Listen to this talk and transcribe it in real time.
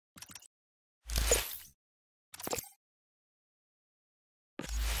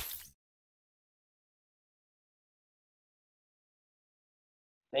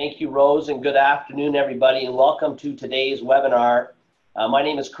Thank you, Rose, and good afternoon, everybody, and welcome to today's webinar. My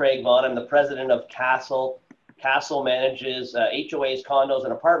name is Craig Vaughn. I'm the president of Castle. Castle manages HOAs, condos,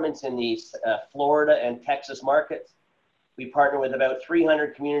 and apartments in the Florida and Texas markets. We partner with about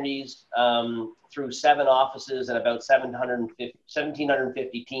 300 communities through 7 offices and about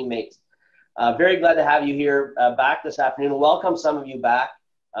 1,750 teammates. Very glad to have you here back this afternoon. Welcome some of you back.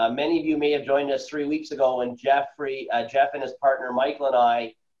 Many of you may have joined us 3 weeks ago when Jeff and his partner Michael and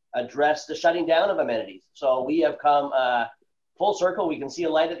I addressed the shutting down of amenities. So we have come full circle. We can see a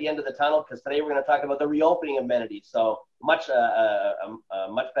light at the end of the tunnel because today we're going to talk about the reopening of amenities. So much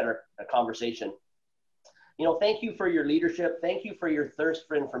better conversation. You know, thank you for your leadership. Thank you for your thirst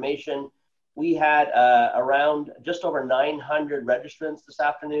for information. We had around just over 900 registrants this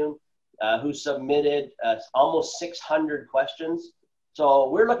afternoon who submitted almost 600 questions. So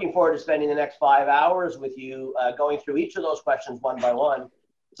we're looking forward to spending the next 5 hours with you going through each of those questions one by one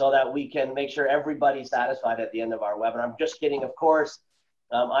so that we can make sure everybody's satisfied at the end of our webinar. I'm just kidding, of course.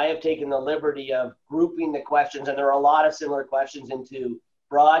 I have taken the liberty of grouping the questions, and there are a lot of similar questions, into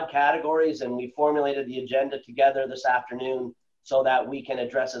broad categories, and we formulated the agenda together this afternoon so that we can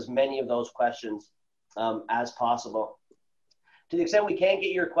address as many of those questions as possible. To the extent we can't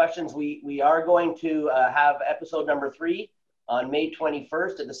get your questions, we are going to have episode number 3 on May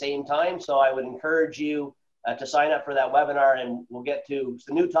 21st at the same time. So I would encourage you to sign up for that webinar, and we'll get to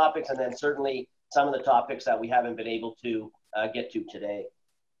some new topics and then certainly some of the topics that we haven't been able to get to today.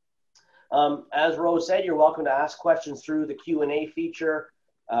 As Rose said, you're welcome to ask questions through the Q&A feature.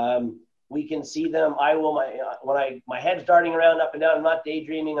 We can see them. My head's darting around up and down. I'm not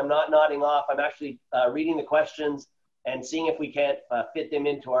daydreaming. I'm not nodding off. I'm actually reading the questions and seeing if we can't fit them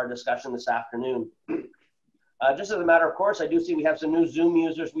into our discussion this afternoon. Just as a matter of course, I do see we have some new Zoom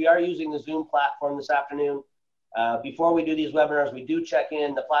users. We are using the Zoom platform this afternoon. Before we do these webinars, we do check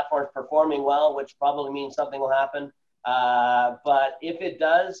in. The platform's performing well, which probably means something will happen. But if it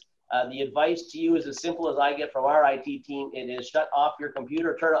does, the advice to you is as simple as I get from our IT team. It is shut off your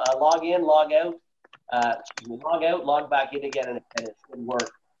computer, log in, log out, log back in again, and it should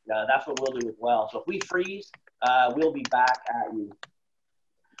work. That's what we'll do as well. So if we freeze, we'll be back at you.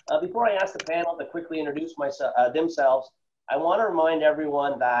 Before I ask the panel to quickly introduce themselves, I want to remind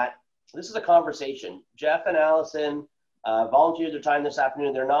everyone that this is a conversation. Jeff and Allison volunteered their time this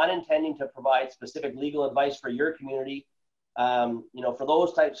afternoon. They're not intending to provide specific legal advice for your community. You know, for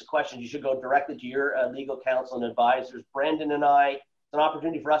those types of questions, you should go directly to your legal counsel and advisors. Brendan and I, it's an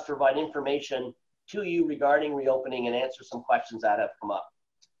opportunity for us to provide information to you regarding reopening and answer some questions that have come up.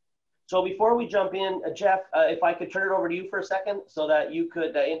 So before we jump in, Jeff, if I could turn it over to you for a second so that you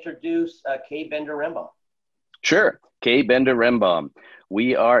could introduce Kay Bender-Rembaum. Sure. Kay Bender-Rembaum.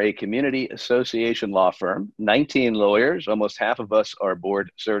 We are a community association law firm, 19 lawyers. Almost half of us are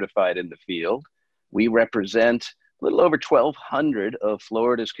board certified in the field. We represent a little over 1,200 of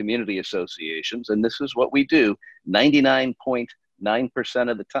Florida's community associations, and this is what we do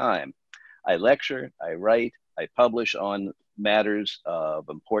 99.9% of the time. I lecture, I write, I publish on matters of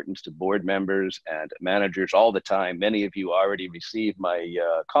importance to board members and managers all the time. Many of you already received my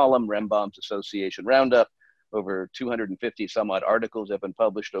column, Rembaum's Association Roundup. Over 250 some odd articles have been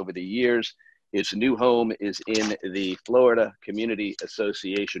published over the years. Its new home is in the Florida Community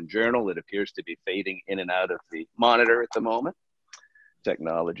Association Journal. It appears to be fading in and out of the monitor at the moment.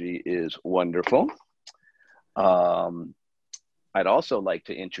 Technology is wonderful. I'd also like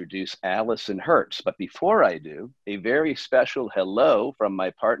to introduce Allison Hertz, but before I do, a very special hello from my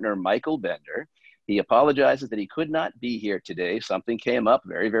partner, Michael Bender. He apologizes that he could not be here today. Something came up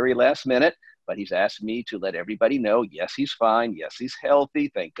very, very last minute, but he's asked me to let everybody know, yes, he's fine. Yes, he's healthy.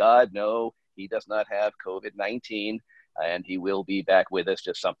 Thank God. No, he does not have COVID-19, and he will be back with us.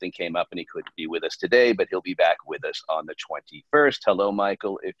 Just something came up and he couldn't be with us today, but he'll be back with us on the 21st. Hello,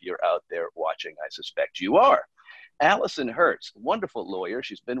 Michael. If you're out there watching, I suspect you are. Allison Hertz, wonderful lawyer.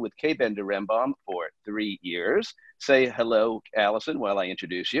 She's been with Kay Bender-Rembaum for 3 years. Say hello, Allison, while I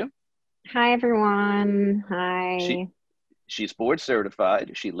introduce you. Hi, everyone. Hi. She's board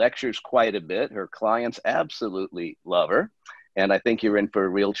certified. She lectures quite a bit. Her clients absolutely love her. And I think you're in for a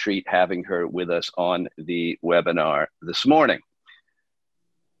real treat having her with us on the webinar this morning.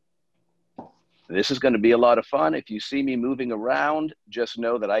 This is going to be a lot of fun. If you see me moving around, just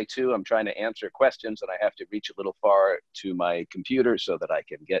know that I too am trying to answer questions and I have to reach a little far to my computer so that I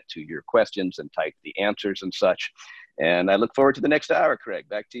can get to your questions and type the answers and such. And I look forward to the next hour, Craig.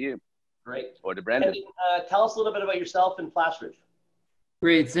 Back to you. Great. Or to Brendan. Tell us a little bit about yourself and Plastridge.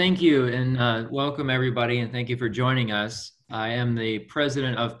 Great, thank you, and welcome everybody, and thank you for joining us. I am the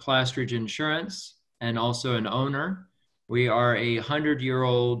president of Plastridge Insurance and also an owner. We are a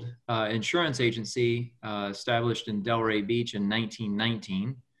 100-year-old insurance agency established in Delray Beach in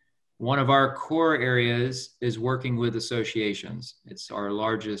 1919. One of our core areas is working with associations. It's our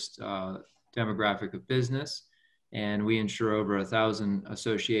largest demographic of business, and we insure over 1,000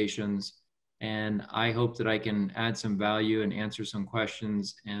 associations. And I hope that I can add some value and answer some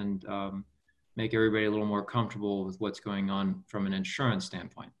questions and make everybody a little more comfortable with what's going on from an insurance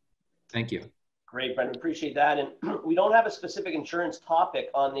standpoint. Thank you. Great, Brendan, appreciate that. And we don't have a specific insurance topic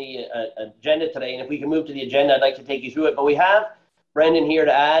on the agenda today. And if we can move to the agenda, I'd like to take you through it. But we have Brendan here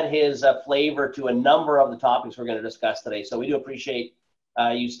to add his flavor to a number of the topics we're going to discuss today. So we do appreciate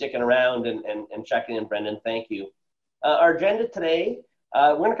you sticking around and checking in, Brendan. Thank you. Our agenda today,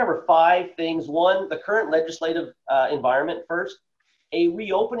 we're going to cover 5 things. 1, the current legislative environment first. A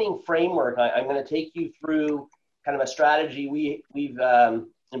reopening framework. I'm going to take you through kind of a strategy we've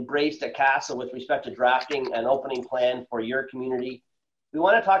embraced at Castle with respect to drafting an opening plan for your community. We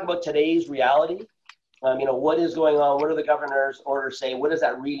want to talk about today's reality. What is going on? What are the governor's orders saying? What does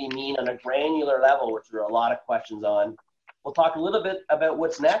that really mean on a granular level, which there are a lot of questions on? We'll talk a little bit about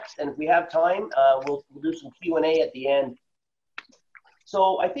what's next, and if we have time, we'll do some Q&A at the end.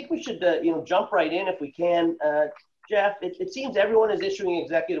 So I think we should jump right in if we can. Jeff, it seems everyone is issuing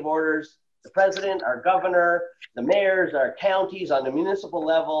executive orders. The president, our governor, the mayors, our counties on the municipal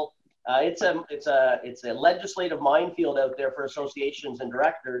level. It's a legislative minefield out there for associations and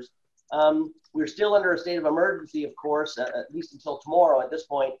directors. We're still under a state of emergency, of course, at least until tomorrow at this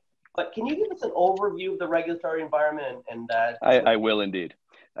point. But can you give us an overview of the regulatory environment? I will indeed.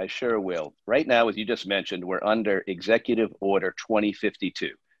 I sure will. Right now, as you just mentioned, we're under Executive Order 2052.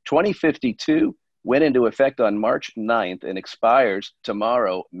 2052 went into effect on March 9th and expires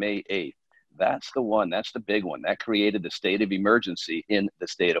tomorrow, May 8th. That's the one, that's the big one. That created the state of emergency in the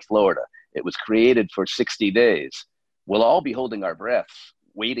state of Florida. It was created for 60 days. We'll all be holding our breaths,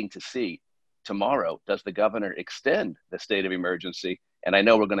 waiting to see tomorrow, does the governor extend the state of emergency? And I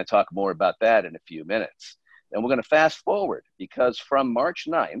know we're going to talk more about that in a few minutes. And we're going to fast forward because from March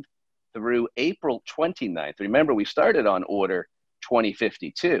 9th through April 29th, remember we started on Order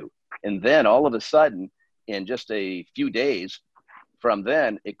 2052. And then all of a sudden, in just a few days, from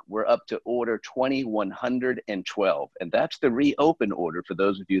then, we're up to Order 2112, and that's the reopen order for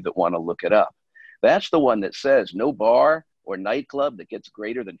those of you that want to look it up. That's the one that says no bar or nightclub that gets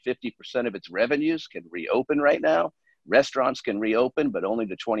greater than 50% of its revenues can reopen right now. Restaurants can reopen, but only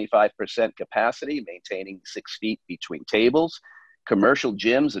to 25% capacity, maintaining 6 feet between tables. Commercial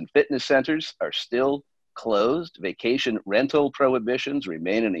gyms and fitness centers are still closed. Vacation rental prohibitions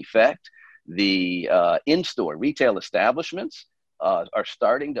remain in effect. The in-store retail establishments are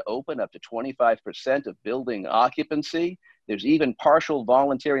starting to open up to 25% of building occupancy. There's even partial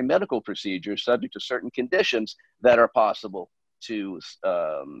voluntary medical procedures subject to certain conditions that are possible to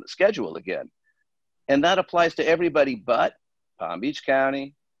schedule again. And that applies to everybody but Palm Beach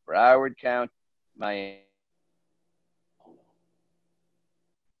County, Broward County, Miami.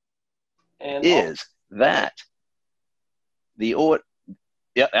 And is that the order?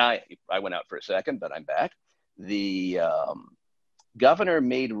 Yeah, I went out for a second, but I'm back. The governor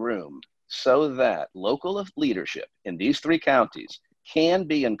made room so that local leadership in these 3 counties can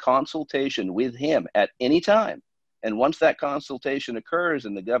be in consultation with him at any time. And once that consultation occurs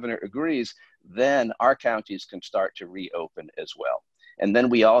and the governor agrees, then our counties can start to reopen as well. And then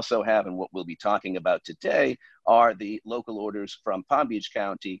we also have, and what we'll be talking about today, are the local orders from Palm Beach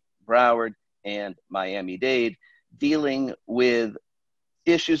County, Broward, and Miami-Dade dealing with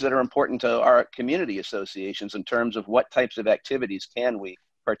issues that are important to our community associations in terms of what types of activities can we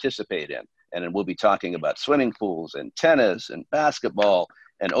participate in. And then we'll be talking about swimming pools and tennis and basketball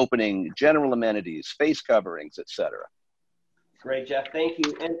and opening general amenities, face coverings, etc. Great, Jeff, thank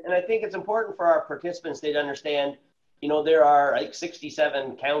you. And I think it's important for our participants to understand, there are like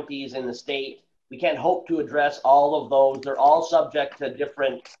 67 counties in the state. We can't hope to address all of those. They're all subject to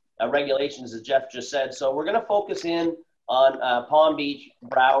different regulations, as Jeff just said. So we're going to focus in on Palm Beach,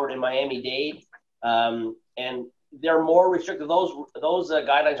 Broward, and Miami-Dade. And they're more restrictive. Those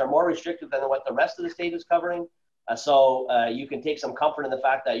guidelines are more restrictive than what the rest of the state is covering. So you can take some comfort in the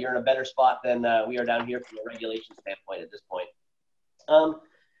fact that you're in a better spot than we are down here from a regulation standpoint at this point.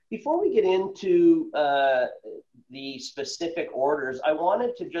 Before we get into the specific orders, I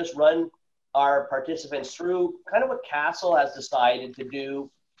wanted to just run our participants through kind of what Castle has decided to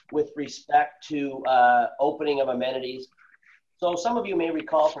do with respect to opening of amenities. So some of you may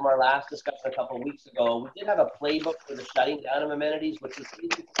recall from our last discussion a couple of weeks ago, we did have a playbook for the shutting down of amenities, which is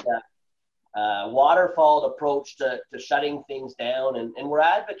basically a waterfall approach to shutting things down. And we're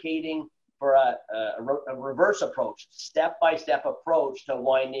advocating for a reverse approach, step-by-step approach to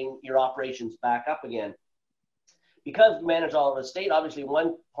winding your operations back up again. Because we manage all over the state, obviously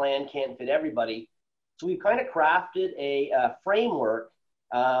one plan can't fit everybody. So we've kind of crafted a framework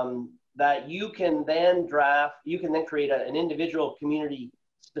that you can then draft, you can then create an individual community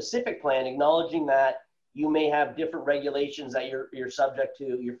specific plan, acknowledging that you may have different regulations that you're subject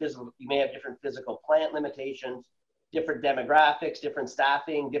to, you may have different physical plant limitations, different demographics, different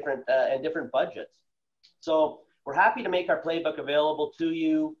staffing, and different budgets. So we're happy to make our playbook available to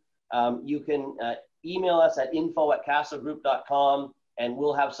you. You can email us at info@castlegroup.com and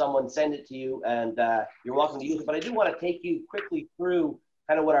we'll have someone send it to you, and you're welcome to use it. But I do want to take you quickly through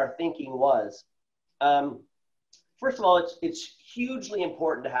kind of what our thinking was. First of all, it's hugely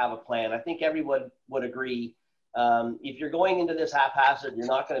important to have a plan. I think everyone would agree. If you're going into this haphazard, you're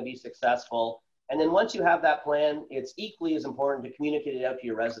not going to be successful. And then once you have that plan, it's equally as important to communicate it out to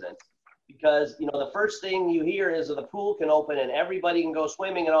your residents. Because, you know, the first thing you hear is that the pool can open and everybody can go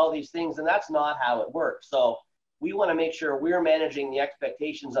swimming and all these things, and that's not how it works. So we want to make sure we're managing the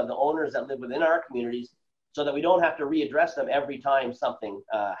expectations of the owners that live within our communities so that we don't have to readdress them every time something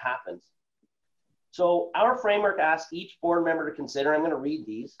happens. So our framework asks each board member to consider, I'm going to read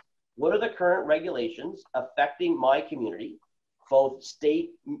these, what are the current regulations affecting my community, both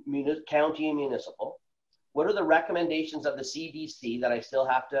state, county, and municipal? What are the recommendations of the CDC that I still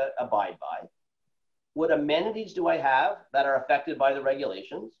have to abide by? What amenities do I have that are affected by the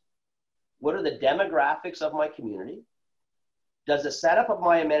regulations? What are the demographics of my community? Does the setup of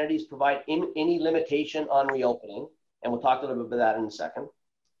my amenities provide any limitation on reopening? And we'll talk a little bit about that in a second.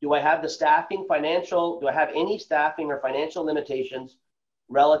 Do I have the staffing, do I have any staffing or financial limitations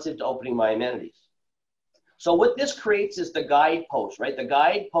relative to opening my amenities? So what this creates is the guidepost, right? The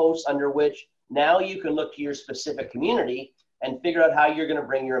guidepost under which now you can look to your specific community and figure out how you're going to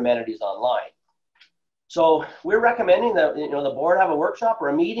bring your amenities online. So we're recommending that, you know, the board have a workshop or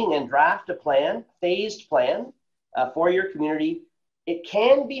a meeting and draft a plan, phased plan for your community. It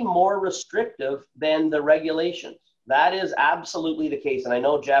can be more restrictive than the regulations. That is absolutely the case. And I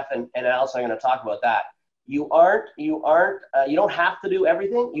know Jeff and Alice are going to talk about that. You don't have to do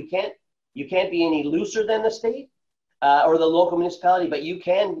everything. You can't be any looser than the state or the local municipality, but you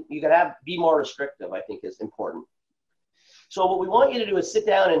can be more restrictive, I think is important. So what we want you to do is sit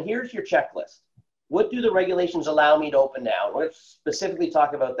down and here's your checklist. What do the regulations allow me to open now? Let's specifically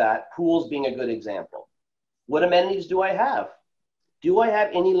talk about that, pools being a good example. What amenities do I have? Do I have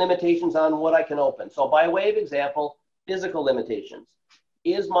any limitations on what I can open? So by way of example, physical limitations.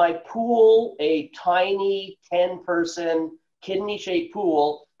 Is my pool a tiny 10-person kidney-shaped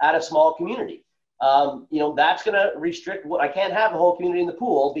pool at a small community? You know, that's going to restrict what I can't have the whole community in the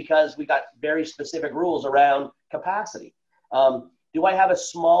pool because we got very specific rules around capacity. Do I have a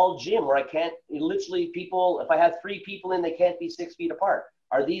small gym where I can't literally people, if I have 3 people in, they can't be 6 feet apart?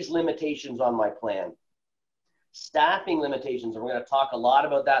 Are these limitations on my plan? Staffing limitations, and we're going to talk a lot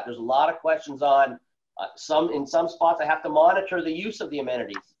about that. There's a lot of questions on in some spots I have to monitor the use of the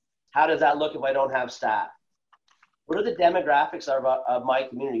amenities. How does that look if I don't have staff? What are the demographics of my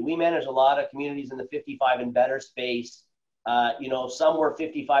community? We manage a lot of communities in the 55 and better space. You know, some were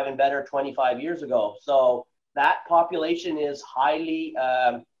 55 and better 25 years ago. So that population is highly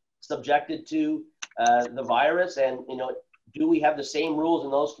subjected to the virus. And, you know, do we have the same rules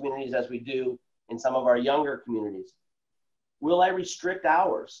in those communities as we do in some of our younger communities? Will I restrict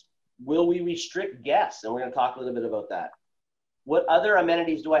hours? Will we restrict guests? And we're going to talk a little bit about that. What other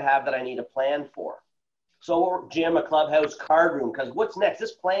amenities do I have that I need a plan for? So gym, a clubhouse, card room, because what's next?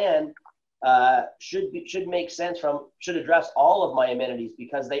 This plan should make sense should address all of my amenities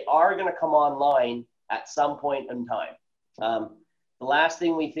because they are going to come online at some point in time. The last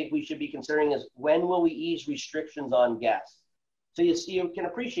thing we think we should be considering is when will we ease restrictions on guests? So you can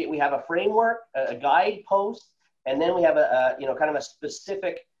appreciate we have a framework, a guidepost, and then we have kind of a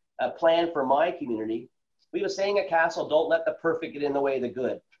specific plan for my community. We have a saying at Castle, don't let the perfect get in the way of the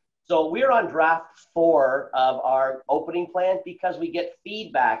good. So we're on draft 4 of our opening plan because we get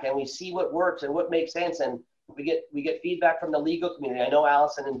feedback and we see what works and what makes sense, and we get feedback from the legal community. I know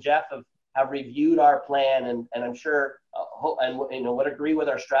Allison and Jeff have reviewed our plan, and I'm sure would agree with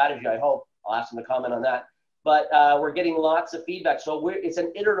our strategy. I hope I'll ask them to comment on that. But we're getting lots of feedback. So it's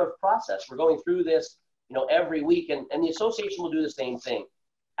an iterative process. We're going through this, every week, and the association will do the same thing.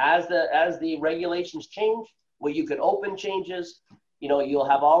 As the regulations change, what you can open changes. You'll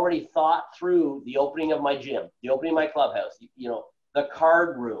have already thought through the opening of my gym, the opening of my clubhouse, the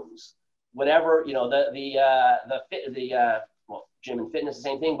card rooms, whatever, gym and fitness, the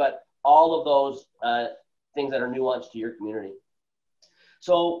same thing, but all of those things that are nuanced to your community.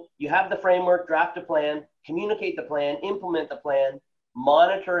 So you have the framework, draft a plan, communicate the plan, implement the plan,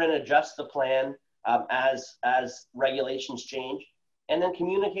 monitor and adjust the plan as regulations change, and then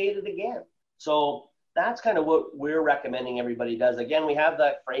communicate it again. So that's kind of what we're recommending everybody does. Again, we have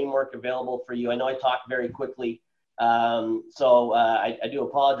that framework available for you. I know I talked very quickly, so I do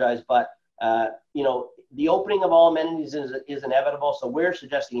apologize, but you know, the opening of all amenities is inevitable, so we're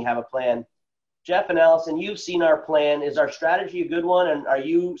suggesting you have a plan. Jeff and Allison, you've seen our plan. Is our strategy a good one, and are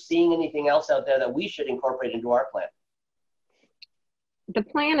you seeing anything else out there that we should incorporate into our plan? The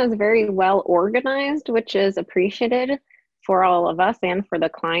plan is very well organized, which is appreciated for all of us and for the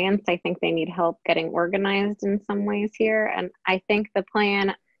clients. I think they need help getting organized in some ways here. And I think the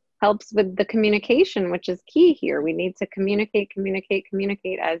plan helps with the communication, which is key here. We need to communicate,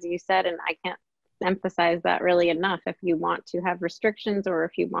 as you said, and I can't emphasize that really enough. If you want to have restrictions, or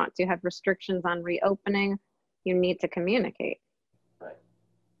if you want to have restrictions on reopening, you need to communicate. Right.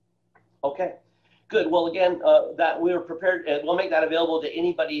 Okay. Good. Well, again, that we were prepared. We'll make that available to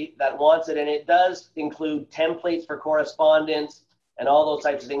anybody that wants it, and it does include templates for correspondence and all those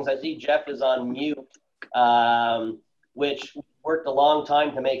types of things. I see Jeff is on mute, which worked a long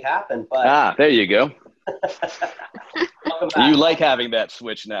time to make happen. But there you go. Welcome back. You like having that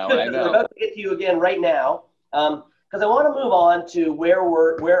switch now. I know. We're about to get to you again right now, because I want to move on to where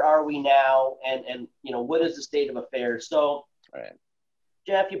are we now, and you know, what is the state of affairs. So. Right.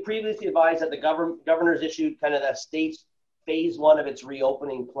 Jeff, you previously advised that the governor's issued kind of that state's phase one of its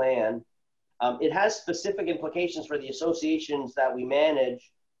reopening plan. It has specific implications for the associations that we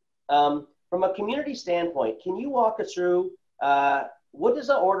manage. From a community standpoint, can you walk us through what does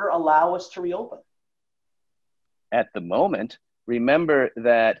the order allow us to reopen? At the moment, remember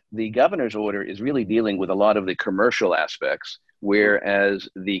that the governor's order is really dealing with a lot of the commercial aspects, whereas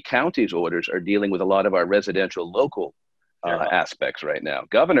the county's orders are dealing with a lot of our residential local aspects right now.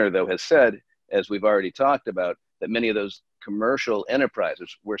 Governor, though, has said, as we've already talked about, that many of those commercial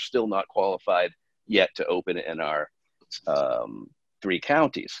enterprises were still not qualified yet to open in our 3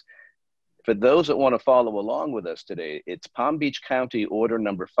 counties. For those that want to follow along with us today, it's Palm Beach County Order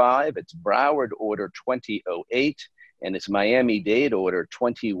number 5, it's Broward Order 2008, and it's Miami-Dade Order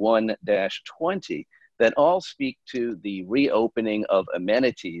 21-20. that all speak to the reopening of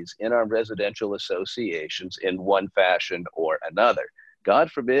amenities in our residential associations in one fashion or another.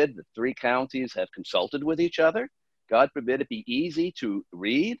 God forbid the 3 counties have consulted with each other. God forbid it be easy to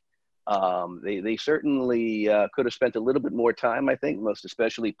read. They certainly could have spent a little bit more time, I think, most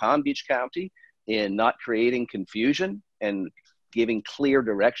especially Palm Beach County, in not creating confusion and giving clear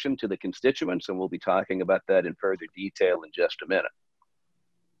direction to the constituents. And we'll be talking about that in further detail in just a minute.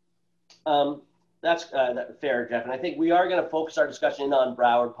 That's fair, Jeff. And I think we are going to focus our discussion in on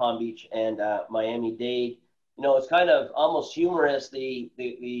Broward, Palm Beach, and Miami-Dade. You know, it's kind of almost humorous. The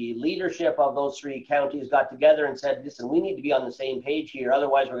leadership of those 3 counties got together and said, listen, we need to be on the same page here.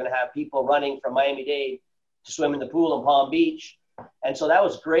 Otherwise, we're going to have people running from Miami-Dade to swim in the pool in Palm Beach. And so that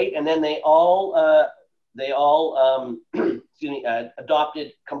was great. And then they all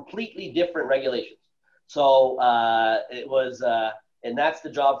adopted completely different regulations. So it was... and that's the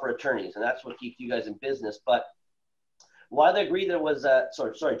job for attorneys, and that's what keeps you guys in business. But while they agree that it was,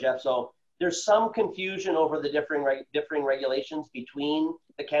 sorry, Jeff. So there's some confusion over the differing regulations between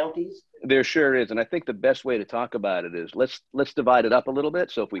the counties. There sure is, and I think the best way to talk about it is let's divide it up a little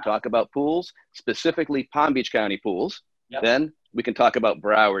bit. So if we talk about pools, specifically Palm Beach County pools, then we can talk about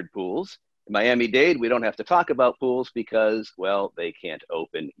Broward pools. Miami-Dade, we don't have to talk about pools because, well, they can't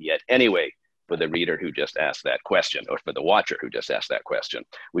open yet anyway. For the reader who just asked that question, or for the watcher who just asked that question.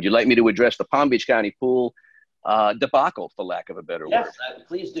 Would you like me to address the Palm Beach County pool debacle, for lack of a better word? Yes,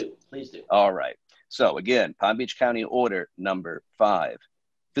 please do. Please do. All right. So again, Palm Beach County Order number 5.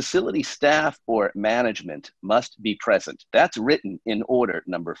 Facility staff or management must be present. That's written in Order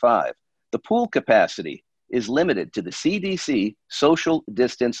number 5. The pool capacity is limited to the CDC social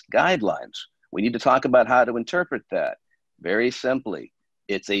distance guidelines. We need to talk about how to interpret that. Very simply,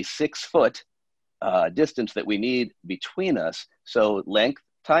 it's a 6-foot distance that we need between us. So length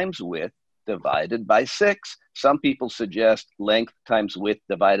times width divided by 6. Some people suggest length times width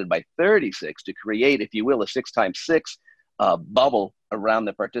divided by 36 to create, if you will, a 6 times 6 bubble around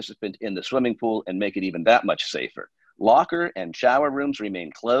the participant in the swimming pool and make it even that much safer. Locker and shower rooms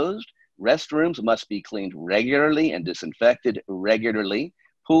remain closed. Restrooms must be cleaned regularly and disinfected regularly.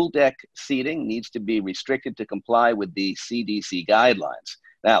 Pool deck seating needs to be restricted to comply with the CDC guidelines.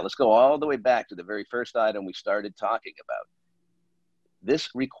 Now, let's go all the way back to the very first item we started talking about. This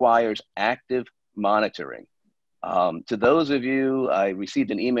requires active monitoring. To those of you, I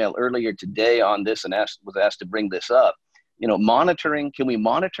received an email earlier today on this and was asked to bring this up. monitoring, can we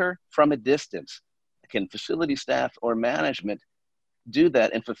monitor from a distance? Can facility staff or management do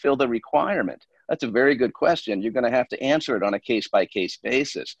that and fulfill the requirement? That's a very good question. You're going to have to answer it on a case-by-case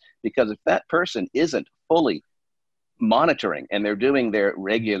basis, because if that person isn't fully monitoring and they're doing their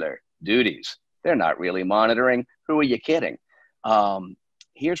regular duties, they're not really monitoring. Who are you kidding?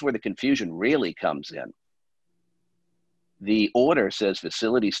 Here's where the confusion really comes in. The order says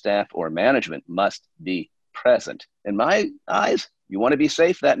facility staff or management must be present. In my eyes, you want to be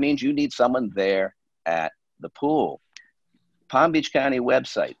safe. That means you need someone there at the pool. Palm Beach County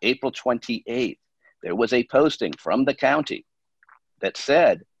website, April 28th, there was a posting from the county that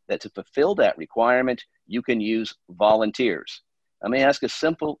said that to fulfill that requirement, you can use volunteers. Let me ask a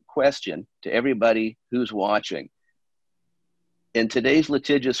simple question to everybody who's watching. In today's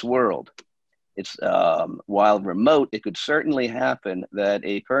litigious world, it's while remote, it could certainly happen that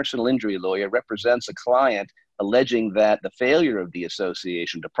a personal injury lawyer represents a client alleging that the failure of the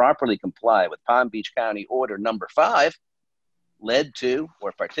association to properly comply with Palm Beach County Order Number 5 led to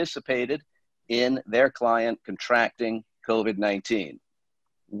or participated in their client contracting COVID-19.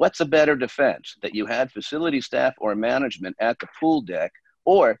 What's a better defense? That you had facility staff or management at the pool deck,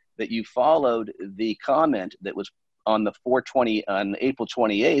 or that you followed the comment that was on April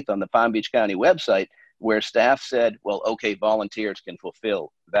 28th on the Palm Beach County website, where staff said, well, okay, volunteers can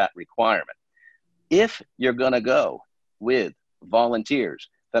fulfill that requirement. If you're going to go with volunteers,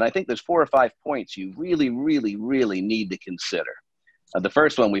 then I think there's 4 or 5 points you really, really, really need to consider. The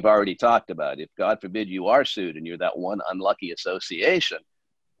first one we've already talked about. If God forbid you are sued and you're that one unlucky association,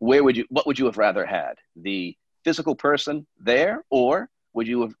 what would you have rather had? The physical person there, or would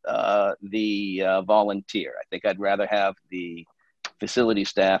you have the volunteer? I think I'd rather have the facility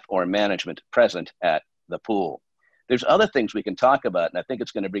staff or management present at the pool. There's other things we can talk about, and I think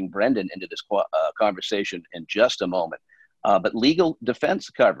it's going to bring Brendan into this conversation in just a moment. But legal defense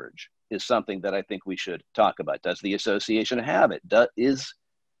coverage is something that I think we should talk about. Does the association have it? Is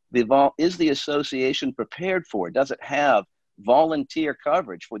the association prepared for it? Does it have volunteer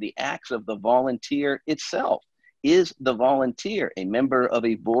coverage for the acts of the volunteer itself? Is the volunteer a member of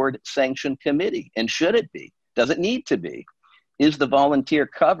a board-sanctioned committee? And should it be? Does it need to be? Is the volunteer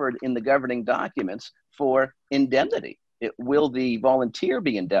covered in the governing documents for indemnity? Will the volunteer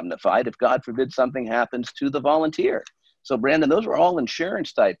be indemnified if, God forbid, something happens to the volunteer? So, Brandon, those were all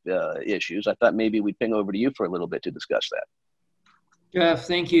insurance type issues. I thought maybe we'd ping over to you for a little bit to discuss that. Jeff,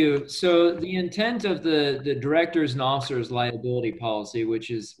 thank you. So the intent of the directors and officers liability policy,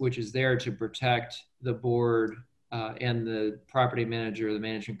 which is there to protect the board and the property manager, the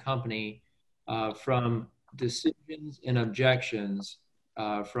management company, from decisions and objections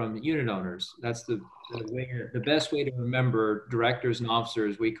from unit owners. That's the best way to remember directors and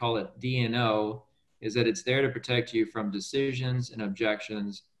officers. We call it D&O, is that it's there to protect you from decisions and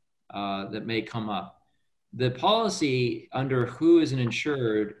objections that may come up. The policy under who is an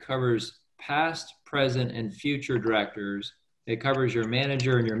insured covers past, present, and future directors. It covers your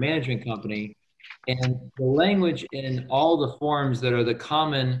manager and your management company. And the language in all the forms that are the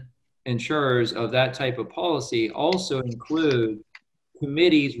common insurers of that type of policy also include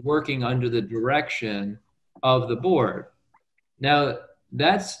committees working under the direction of the board. Now,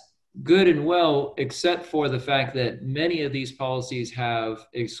 that's good and well, except for the fact that many of these policies have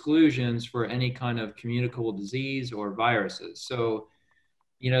exclusions for any kind of communicable disease or viruses. So,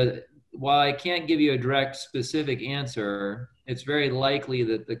 while I can't give you a direct specific answer, it's very likely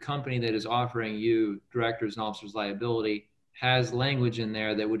that the company that is offering you directors and officers liability has language in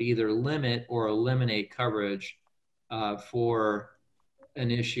there that would either limit or eliminate coverage for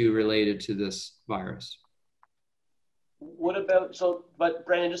an issue related to this virus. What about, but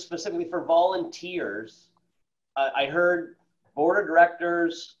Brandon, just specifically for volunteers, I heard board of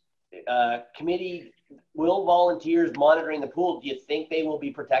directors, committee, will volunteers monitoring the pool, do you think they will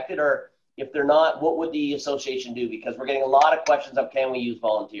be protected? Or if they're not, what would the association do? Because we're getting a lot of questions of, can we use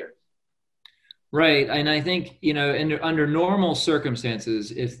volunteers? Right, and I think, under normal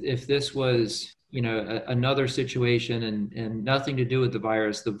circumstances, if this was, another situation and nothing to do with the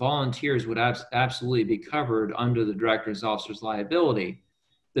virus, the volunteers would absolutely be covered under the director's officer's liability.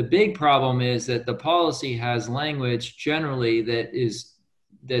 The big problem is that the policy has language generally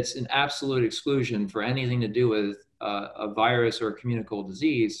that's an absolute exclusion for anything to do with a virus or a communicable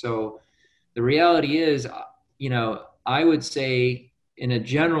disease. So the reality is, I would say in a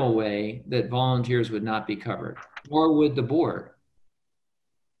general way that volunteers would not be covered, nor would the board.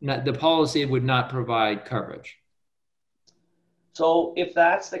 The policy would not provide coverage. So if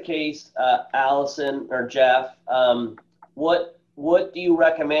that's the case, Allison or Jeff, what what do you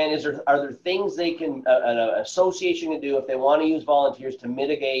recommend? Are there things they can, an association can do if they want to use volunteers to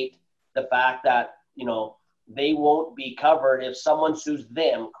mitigate the fact that, you know, they won't be covered if someone sues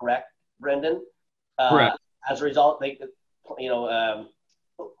them, correct, Brendan? Correct. As a result, they, you know,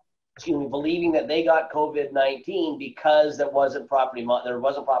 believing that they got COVID-19 because there wasn't proper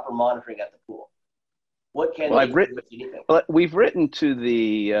monitoring at the pool. What can they do? Well, we've written to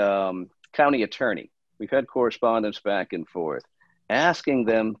the county attorney. We've had correspondence back and forth, asking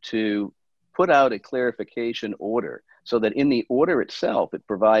them to put out a clarification order so that in the order itself, it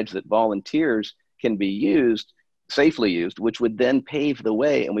provides that volunteers can be used, safely used, which would then pave the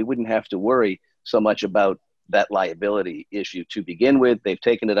way, and we wouldn't have to worry so much about that liability issue to begin with. They've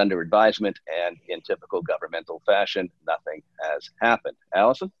taken it under advisement, and in typical governmental fashion, nothing has happened.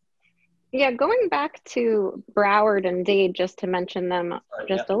 Allison? Yeah, going back to Broward and Dade, just to mention them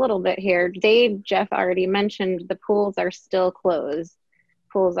a little bit here. Dade, Jeff already mentioned the pools are still closed.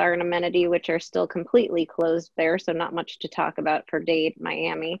 Pools are an amenity which are still completely closed there, so not much to talk about for Dade,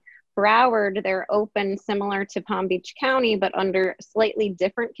 Miami. Broward, they're open similar to Palm Beach County, but under slightly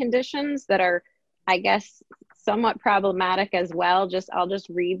different conditions that are, I guess, somewhat problematic as well. I'll just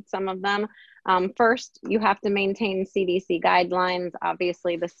read some of them. First, you have to maintain CDC guidelines,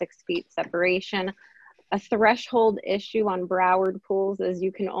 obviously the 6 feet separation. A threshold issue on Broward pools is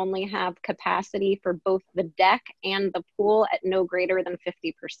you can only have capacity for both the deck and the pool at no greater than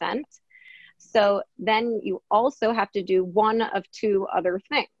 50%. So then you also have to do one of 2 other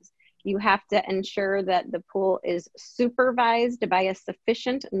things. You have to ensure that the pool is supervised by a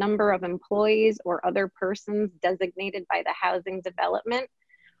sufficient number of employees or other persons designated by the housing development,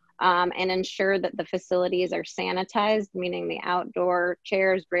 and ensure that the facilities are sanitized, meaning the outdoor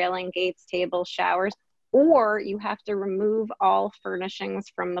chairs, railing, gates, tables, showers, or you have to remove all furnishings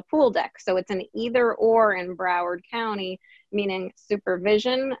from the pool deck. So it's an either or in Broward County, meaning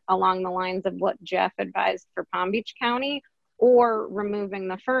supervision along the lines of what Jeff advised for Palm Beach County, or removing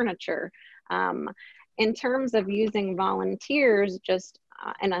the furniture. In terms of using volunteers, just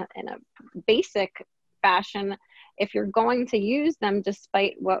in a basic fashion, if you're going to use them,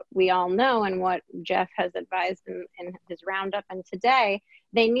 despite what we all know and what Jeff has advised in his roundup and today,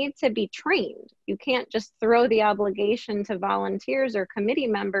 they need to be trained. You can't just throw the obligation to volunteers or committee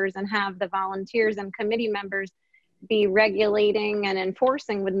members and have the volunteers and committee members be regulating and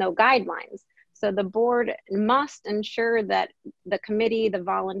enforcing with no guidelines. So the board must ensure that the committee, the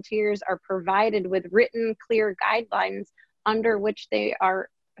volunteers, are provided with written, clear guidelines under which they are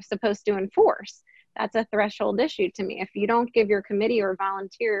supposed to enforce. That's a threshold issue to me. If you don't give your committee or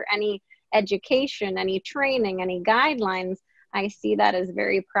volunteer any education, any training, any guidelines, I see that as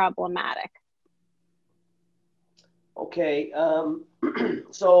very problematic. Okay,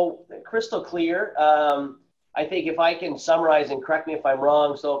 so crystal clear. I think if I can summarize, and correct me if I'm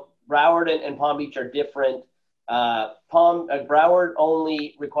wrong, so Broward and Palm Beach are different. Broward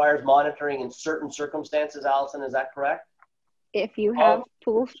only requires monitoring in certain circumstances. Allison, is that correct? If you have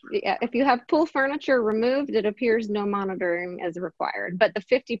pool furniture removed, it appears no monitoring is required, but the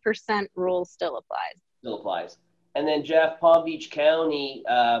 50% rule still applies. Still applies. And then Jeff, Palm Beach County,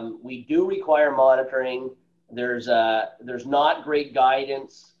 we do require monitoring. There's not great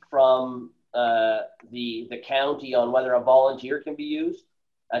guidance from the county on whether a volunteer can be used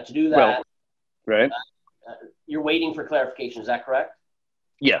to do that. Well, right. You're waiting for clarification. Is that correct?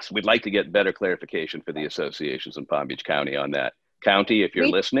 Yes, we'd like to get better clarification for the associations in Palm Beach County on that. County, if you're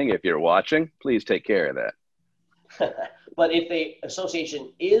listening, if you're watching, please take care of that. But if the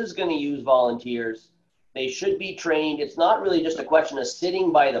association is going to use volunteers, they should be trained. It's not really just a question of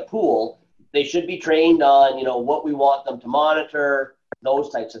sitting by the pool. They should be trained on, you know, what we want them to monitor,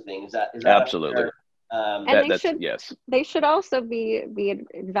 those types of things. Is that absolutely? Yes. They should also be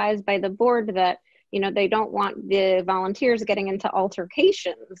advised by the board that, you know, they don't want the volunteers getting into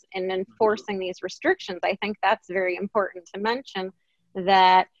altercations and enforcing these restrictions. I think that's very important to mention,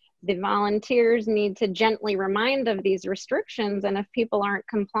 that the volunteers need to gently remind of these restrictions. And if people aren't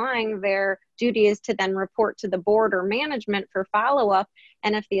complying, their duty is to then report to the board or management for follow-up.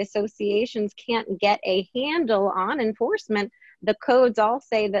 And if the associations can't get a handle on enforcement, the codes all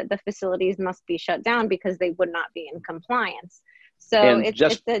say that the facilities must be shut down because they would not be in compliance. So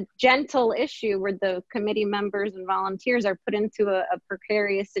it's a gentle issue where the committee members and volunteers are put into a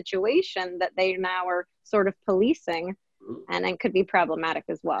precarious situation that they now are sort of policing, and it could be problematic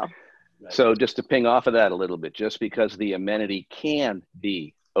as well. So just to ping off of that a little bit, just because the amenity can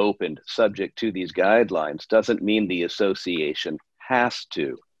be opened subject to these guidelines doesn't mean the association has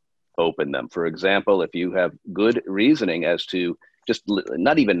to open them. For example, if you have good reasoning as to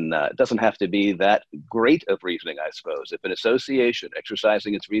not even, it doesn't have to be that great of reasoning, I suppose. If an association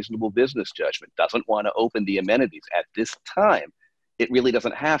exercising its reasonable business judgment doesn't want to open the amenities at this time, it really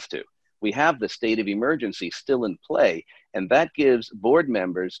doesn't have to. We have the state of emergency still in play, and that gives board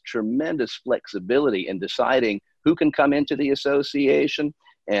members tremendous flexibility in deciding who can come into the association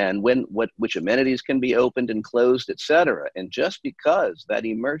and which amenities can be opened and closed, et cetera. And just because that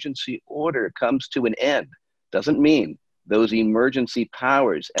emergency order comes to an end doesn't mean those emergency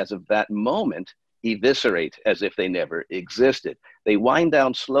powers as of that moment eviscerate as if they never existed. They wind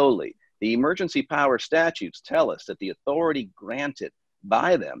down slowly. The emergency power statutes tell us that the authority granted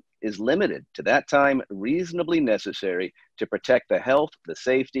by them is limited to that time reasonably necessary to protect the health, the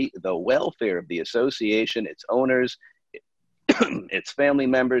safety, the welfare of the association, its owners, its family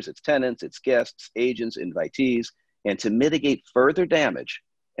members, its tenants, its guests, agents, invitees, and to mitigate further damage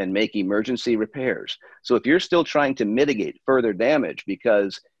and make emergency repairs. So if you're still trying to mitigate further damage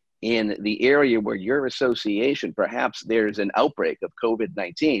because in the area where your association, perhaps there's an outbreak of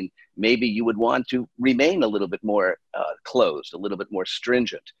COVID-19, maybe you would want to remain a little bit more closed, a little bit more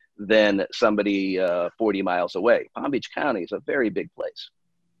stringent than somebody 40 miles away. Palm Beach County is a very big place.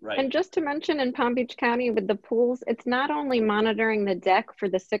 Right. And just to mention, in Palm Beach County with the pools, it's not only monitoring the deck for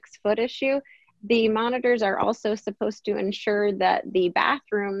the 6-foot issue, the monitors are also supposed to ensure that the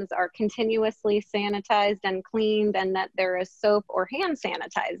bathrooms are continuously sanitized and cleaned and that there is soap or hand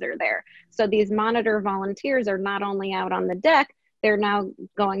sanitizer there. So these monitor volunteers are not only out on the deck, they're now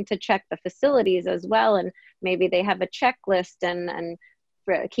going to check the facilities as well. And maybe they have a checklist and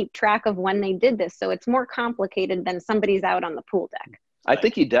keep track of when they did this. So it's more complicated than somebody's out on the pool deck. I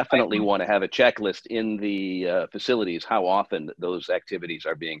think you definitely want to have a checklist in the facilities, how often those activities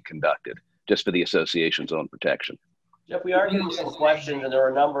are being conducted, just for the association's own protection. Jeff, we are getting some questions, and there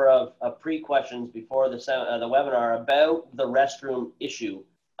are a number of pre-questions before the webinar about the restroom issue.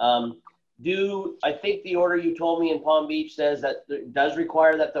 I think the order you told me in Palm Beach says that it does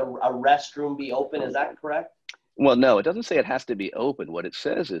require that a restroom be open. Is that correct? Well, no, it doesn't say it has to be open. What it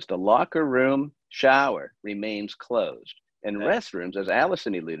says is the locker room shower remains closed. And okay. Restrooms, as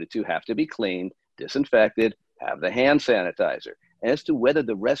Allison alluded to, have to be cleaned, disinfected, have the hand sanitizer. As to whether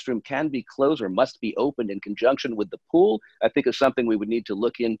the restroom can be closed or must be opened in conjunction with the pool, I think is something we would need to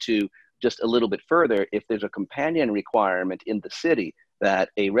look into just a little bit further. If there's a companion requirement in the city that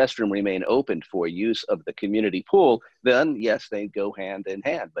a restroom remain open for use of the community pool, then yes, they go hand in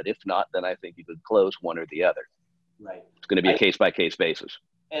hand. But if not, then I think you could close one or the other. Right. It's going to be a case-by-case basis.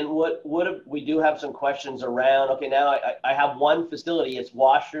 And we do have some questions around, okay, now I have one facility, it's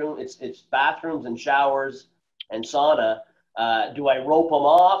washroom, it's bathrooms and showers and sauna. Do I rope them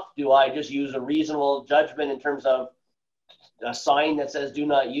off? Do I just use a reasonable judgment in terms of a sign that says do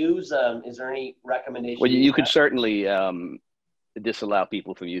not use? Is there any recommendation? Well, you could certainly disallow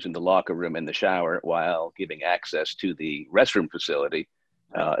people from using the locker room and the shower while giving access to the restroom facility,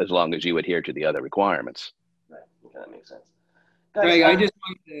 as long as you adhere to the other requirements. Right, okay, that makes sense. Greg,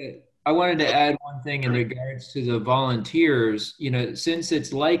 I wanted to add one thing in regards to the volunteers. You know, since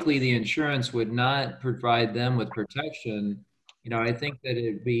it's likely the insurance would not provide them with protection, you know, I think that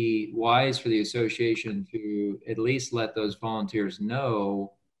it'd be wise for the association to at least let those volunteers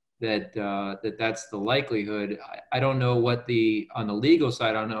know that that's the likelihood. I don't know what on the legal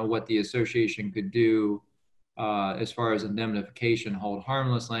side, I don't know what the association could do as far as indemnification, hold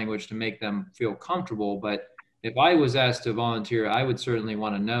harmless language to make them feel comfortable, but if I was asked to volunteer, I would certainly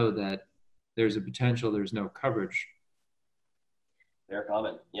want to know that there's a potential there's no coverage. Fair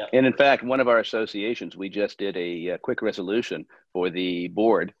comment. Yeah. And in fact, one of our associations, we just did a quick resolution for the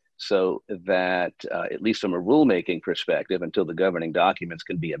board so that at least from a rulemaking perspective, until the governing documents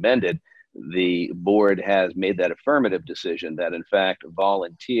can be amended, the board has made that affirmative decision that in fact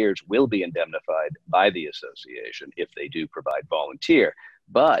volunteers will be indemnified by the association if they do provide volunteer.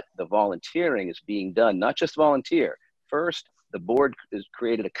 But the volunteering is being done, not just volunteer. First, the board has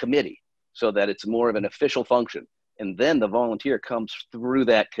created a committee so that it's more of an official function. And then the volunteer comes through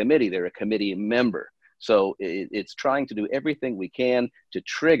that committee. They're a committee member. So it's trying to do everything we can to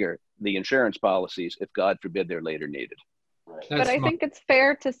trigger the insurance policies if, God forbid, they're later needed. Right. But I think it's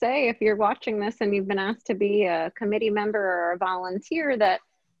fair to say, if you're watching this and you've been asked to be a committee member or a volunteer, that,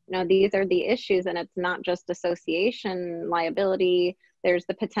 you know, these are the issues, and it's not just association liability. There's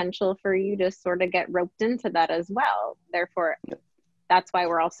the potential for you to sort of get roped into that as well. Therefore, that's why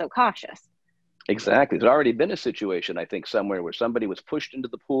we're all so cautious. Exactly. There's already been a situation, I think, somewhere where somebody was pushed into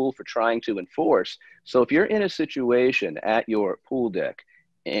the pool for trying to enforce. So if you're in a situation at your pool deck,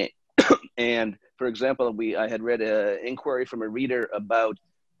 and for example, I had read an inquiry from a reader about,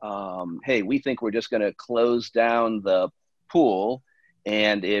 hey, we think we're just going to close down the pool,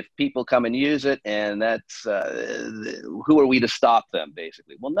 and if people come and use it, and that's who are we to stop them,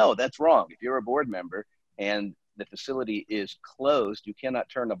 basically? Well, no, that's wrong. If you're a board member and the facility is closed, you cannot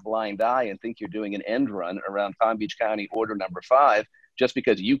turn a blind eye and think you're doing an end run around Palm Beach County Order Number 5 just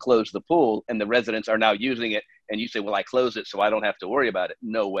because you closed the pool and the residents are now using it, and you say, well, I closed it so I don't have to worry about it.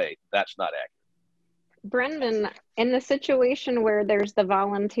 No way, that's not accurate. Brendan, in the situation where there's the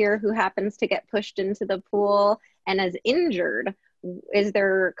volunteer who happens to get pushed into the pool and is injured, is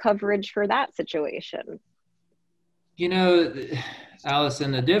there coverage for that situation? You know,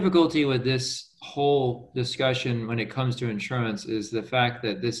 Allison, the difficulty with this whole discussion when it comes to insurance is the fact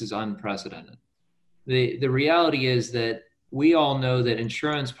that this is unprecedented. The reality is that we all know that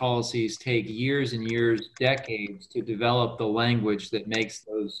insurance policies take years and years, decades to develop the language that makes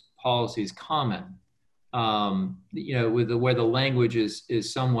those policies common. You know, where the language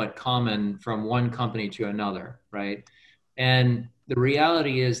is somewhat common from one company to another, right? And the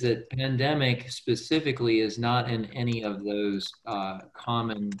reality is that pandemic specifically is not in any of those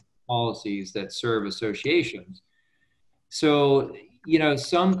common policies that serve associations. So, you know,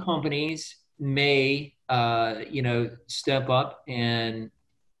 some companies may, you know, step up and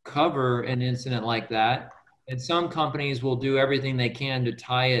cover an incident like that. And some companies will do everything they can to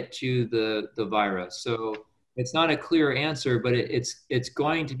tie it to the virus. So it's not a clear answer, but it's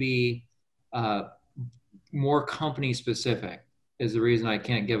going to be more company specific is the reason I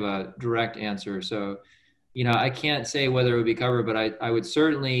can't give a direct answer. So, you know, I can't say whether it would be covered, but I would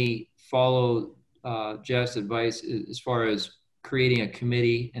certainly follow Jeff's advice as far as creating a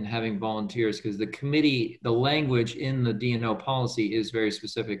committee and having volunteers, because the committee, the language in the D&O policy is very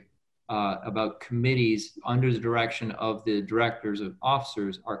specific about committees under the direction of the directors of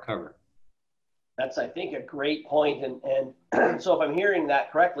officers are covered. That's, I think, a great point. And so if I'm hearing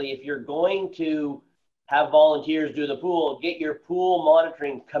that correctly, if you're going to have volunteers do the pool, get your pool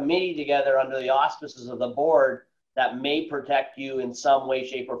monitoring committee together under the auspices of the board that may protect you in some way,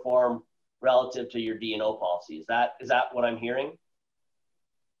 shape, or form relative to your D&O policy. Is that what I'm hearing?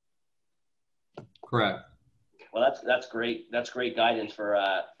 Correct. Well, that's great. That's great guidance for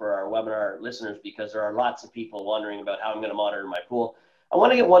our webinar listeners, because there are lots of people wondering about how I'm going to monitor my pool. I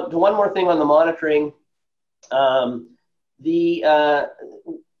want to get one more thing on the monitoring.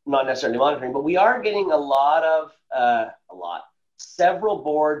 Not necessarily monitoring, but we are getting several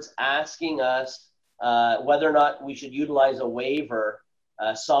boards asking us whether or not we should utilize a waiver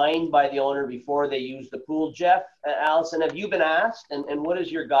signed by the owner before they use the pool. Jeff, Allison, have you been asked, and what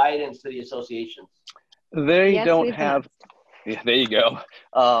is your guidance to the associations? They Yes, don't have, yeah, there you go.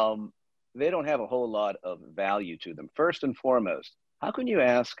 They don't have a whole lot of value to them. First and foremost, how can you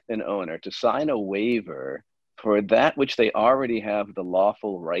ask an owner to sign a waiver for that which they already have the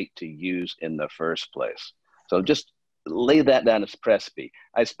lawful right to use in the first place? So just lay that down as precedent.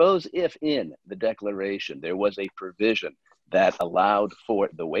 I suppose if in the declaration there was a provision that allowed for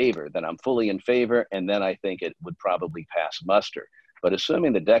the waiver, then I'm fully in favor, and then I think it would probably pass muster. But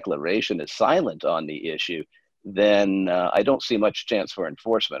assuming the declaration is silent on the issue, then I don't see much chance for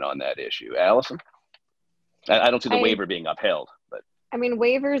enforcement on that issue. Allison? I don't see the waiver being upheld. But I mean,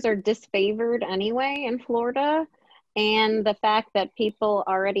 waivers are disfavored anyway in Florida. And the fact that people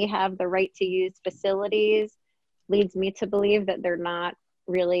already have the right to use facilities leads me to believe that they're not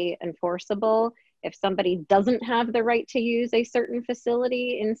really enforceable. If somebody doesn't have the right to use a certain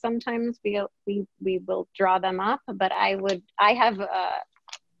facility, and sometimes we will draw them up, but I have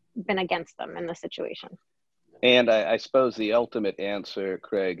been against them in this situation. And I suppose the ultimate answer,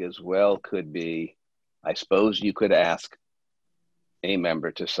 Craig, as well could be, I suppose you could ask a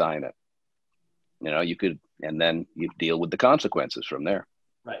member to sign it. You know, you could, and then you deal with the consequences from there.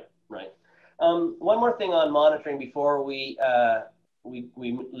 Right, right. One more thing on monitoring before we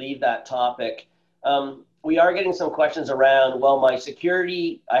leave that topic. We are getting some questions around, well, I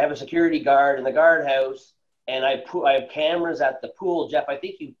have a security guard in the guardhouse, and I have cameras at the pool. Jeff, I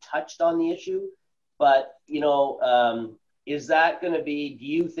think you touched on the issue, but, you know, is that going to be, do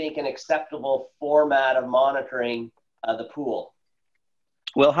you think, an acceptable format of monitoring the pool?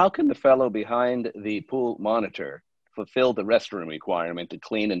 Well, how can the fellow behind the pool monitor fulfill the restroom requirement to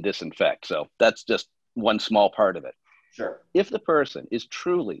clean and disinfect? So that's just one small part of it. Sure. If the person is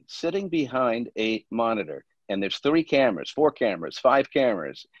truly sitting behind a monitor and there's 3 cameras, 4 cameras, 5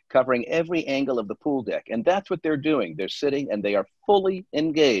 cameras covering every angle of the pool deck, and that's what they're doing, they're sitting and they are fully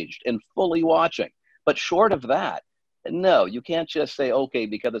engaged and fully watching. But short of that, no, you can't just say, okay,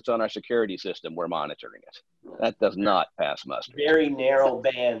 because it's on our security system, we're monitoring it. That does not pass muster. Very narrow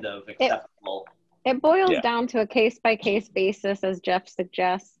band of acceptable. It boils down to a case-by-case basis, as Jeff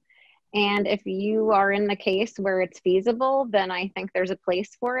suggests. And if you are in the case where it's feasible, then I think there's a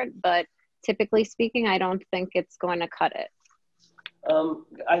place for it. But typically speaking, I don't think it's going to cut it.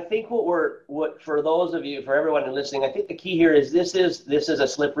 I think what for those of you, for everyone listening, I think the key here is this is a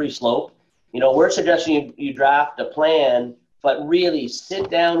slippery slope. You know, we're suggesting you draft a plan, but really sit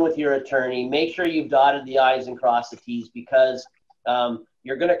down with your attorney, make sure you've dotted the I's and crossed the T's, because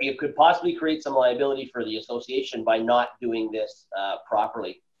you could possibly create some liability for the association by not doing this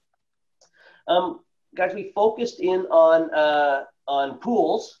properly. Guys, we focused in on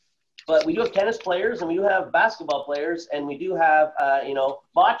pools, but we do have tennis players and we do have basketball players and we do have,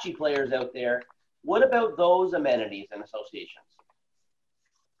 bocce players out there. What about those amenities and associations?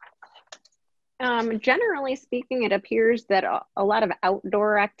 Generally speaking, it appears that a lot of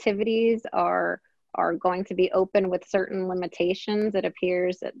outdoor activities are going to be open with certain limitations. It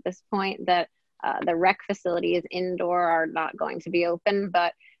appears at this point that the rec facilities indoor are not going to be open,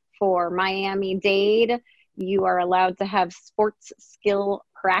 but for Miami-Dade, you are allowed to have sports skill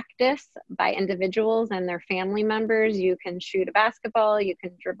practice by individuals and their family members. You can shoot a basketball, you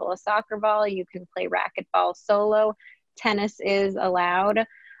can dribble a soccer ball, you can play racquetball solo. Tennis is allowed.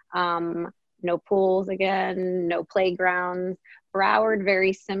 No pools again, no playgrounds. Broward,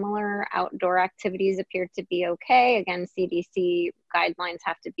 very similar. Outdoor activities appear to be okay. Again, CDC guidelines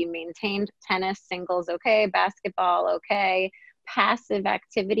have to be maintained. Tennis, singles, okay. Basketball, okay. Passive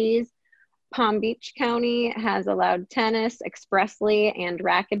activities. Palm Beach County has allowed tennis expressly and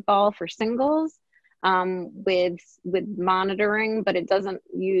racquetball for singles with monitoring, but it doesn't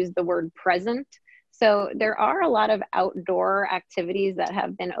use the word present. So there are a lot of outdoor activities that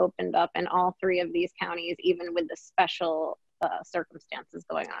have been opened up in all three of these counties, even with the special circumstances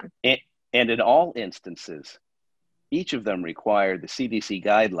going on. And in all instances, each of them require the CDC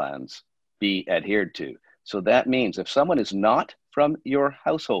guidelines be adhered to. So that means if someone is not from your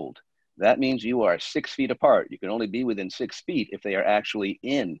household, that means you are 6 feet apart. You can only be within 6 feet if they are actually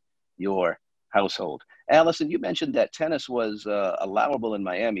in your household. Allison, you mentioned that tennis was allowable in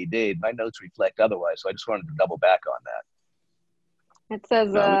Miami-Dade. My notes reflect otherwise, so I just wanted to double back on that. It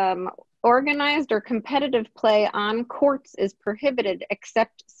says organized or competitive play on courts is prohibited,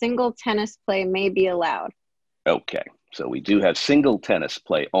 except single tennis play may be allowed. Okay, so we do have single tennis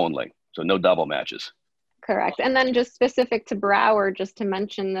play only, so no double matches. Correct. And then just specific to Broward, just to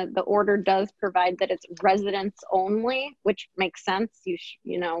mention that the order does provide that it's residents only, which makes sense.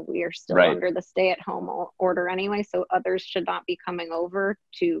 We are still under the stay-at-home order anyway, so others should not be coming over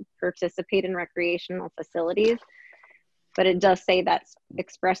to participate in recreational facilities. But it does say that's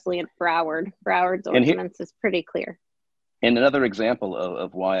expressly in Broward. Broward's ordinance is pretty clear. And another example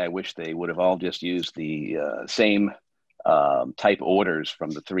of why I wish they would have all just used the same type orders from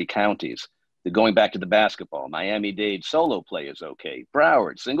the three counties. Going back to the basketball, Miami-Dade solo play is okay.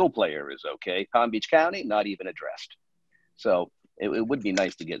 Broward single player is okay. Palm Beach County, not even addressed. So it would be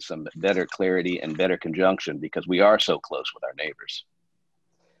nice to get some better clarity and better conjunction because we are so close with our neighbors.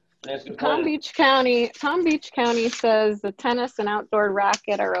 Palm Beach County says the tennis and outdoor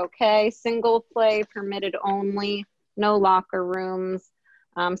racket are okay. Single play permitted only. No locker rooms.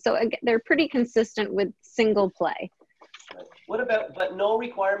 So again, they're pretty consistent with single play. What about, but no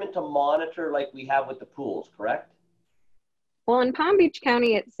requirement to monitor like we have with the pools, correct? Well, in Palm Beach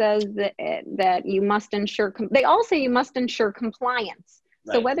County, it says that you must ensure, they all say you must ensure compliance.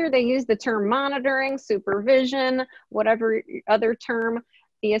 Right. So whether they use the term monitoring, supervision, whatever other term,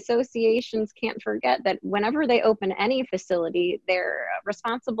 the associations can't forget that whenever they open any facility, they're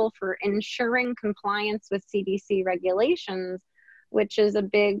responsible for ensuring compliance with CDC regulations, which is a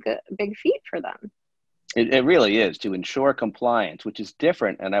big feat for them. It really is, to ensure compliance, which is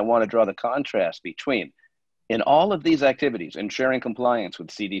different. And I want to draw the contrast between, in all of these activities, ensuring compliance with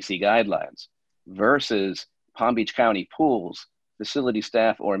CDC guidelines versus Palm Beach County pools, facility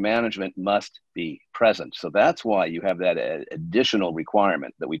staff or management must be present. So that's why you have that additional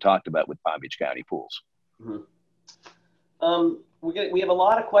requirement that we talked about with Palm Beach County pools. Mm-hmm. We have a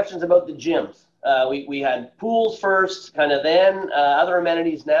lot of questions about the gyms. We had pools first, kind of then other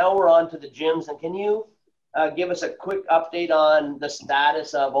amenities. Now we're on to the gyms. And can you give us a quick update on the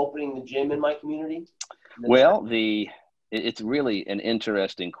status of opening the gym in my community? Well, it's really an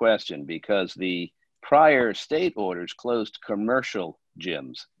interesting question because the prior state orders closed commercial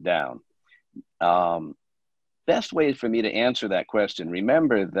gyms down. Best way for me to answer that question,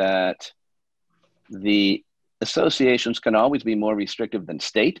 remember that the associations can always be more restrictive than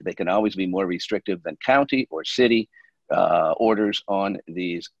state. They can always be more restrictive than county or city orders on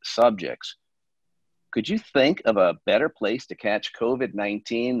these subjects. Could you think of a better place to catch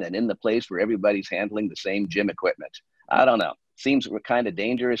COVID-19 than in the place where everybody's handling the same gym equipment? I don't know. seems kind of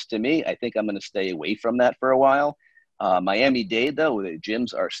dangerous to me. I think I'm going to stay away from that for a while. Miami-Dade, though, the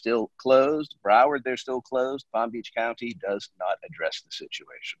gyms are still closed. Broward, they're still closed. Palm Beach County does not address the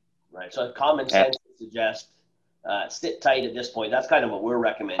situation. Right. So common sense would suggest sit tight at this point. That's kind of what we're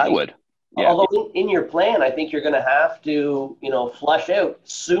recommending. I would. Yeah. Although in your plan, I think you're going to have to, flush out.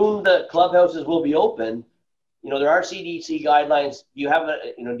 Soon the clubhouses will be open. There are CDC guidelines. Do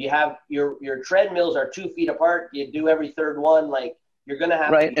you have your treadmills are 2 feet apart? You do every third one. Like, you're going to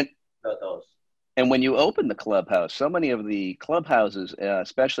have to think about those. And when you open the clubhouse, so many of the clubhouses,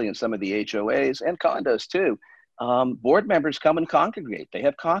 especially in some of the HOAs and condos too, board members come and congregate. They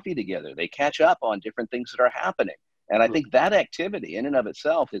have coffee together. They catch up on different things that are happening. And I think that activity in and of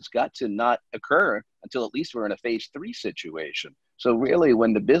itself has got to not occur until at least we're in a phase 3 situation. So really,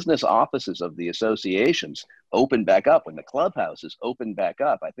 when the business offices of the associations open back up, when the clubhouses open back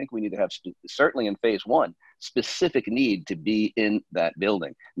up, I think we need to have, certainly in phase 1, specific need to be in that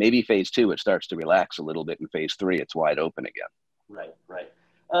building. Maybe phase 2, it starts to relax a little bit. In phase 3, it's wide open again. Right.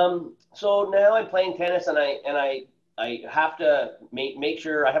 So now I'm playing tennis, and I have to make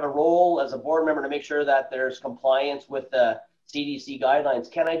sure I have a role as a board member to make sure that there's compliance with the CDC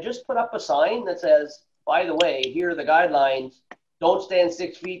guidelines. Can I just put up a sign that says, by the way, here are the guidelines, don't stand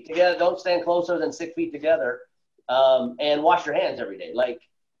 6 feet together, don't stand closer than 6 feet together, and wash your hands every day? Like,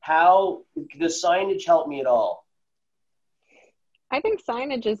 how does signage help me at all? I think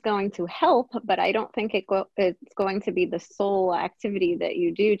signage is going to help, but I don't think it's going to be the sole activity that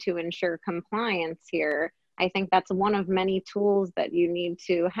you do to ensure compliance here. I think that's one of many tools that you need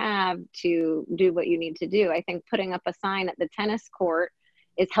to have to do what you need to do. I think putting up a sign at the tennis court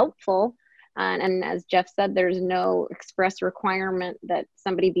is helpful. And as Jeff said, there's no express requirement that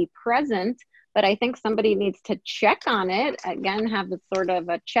somebody be present, but I think somebody needs to check on it. Again, have a sort of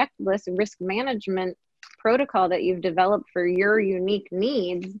a checklist, risk management protocol that you've developed for your unique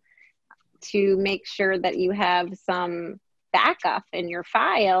needs to make sure that you have some backup in your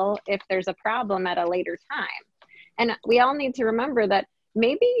file if there's a problem at a later time. And we all need to remember that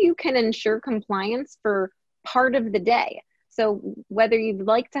maybe you can ensure compliance for part of the day. So whether you'd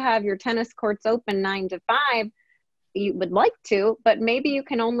like to have your tennis courts open 9 to 5, you would like to, but maybe you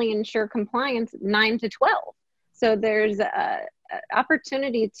can only ensure compliance 9 to 12. So there's a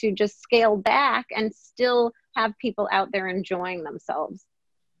opportunity to just scale back and still have people out there enjoying themselves.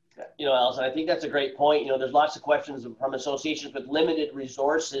 Allison, I think that's a great point. There's lots of questions from associations with limited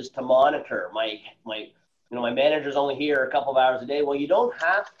resources to monitor. My manager's only here a couple of hours a day. Well, you don't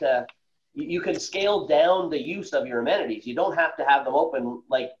have to. You can scale down the use of your amenities. You don't have to have them open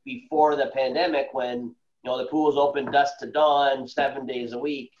like before the pandemic when, the pool's open dusk to dawn, 7 days a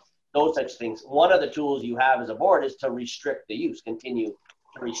week, those such things. One of the tools you have as a board is to restrict the use, continue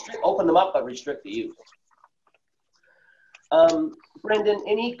to restrict, open them up, but restrict the use. Brendan,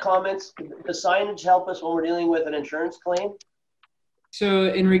 any comments? Does signage help us when we're dealing with an insurance claim? So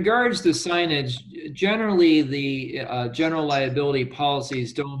in regards to signage, generally the general liability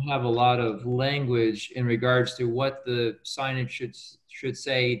policies don't have a lot of language in regards to what the signage should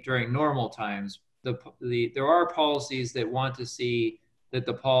say during normal times. There are policies that want to see that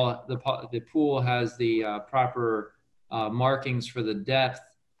the pool has the proper markings for the depth,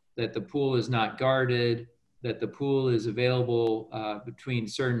 that the pool is not guarded, that the pool is available between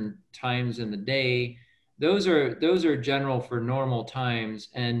certain times in the day. Those are general for normal times,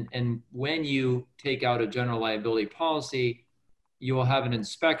 and when you take out a general liability policy, you will have an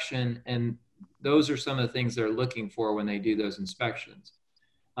inspection, and those are some of the things they're looking for when they do those inspections.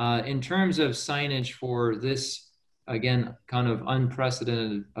 In terms of signage for this, again, kind of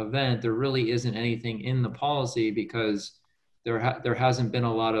unprecedented event, there really isn't anything in the policy because there hasn't been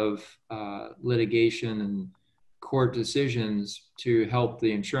a lot of litigation and court decisions to help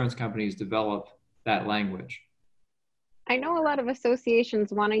the insurance companies develop that language. I know a lot of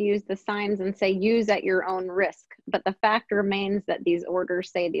associations want to use the signs and say use at your own risk, but the fact remains that these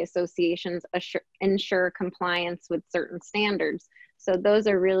orders say the associations ensure compliance with certain standards. So those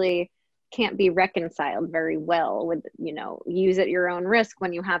are really can't be reconciled very well with, use at your own risk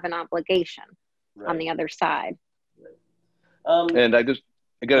when you have an obligation on the other side. And I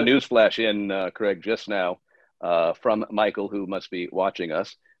got a news flash in, Craig, just now from Michael, who must be watching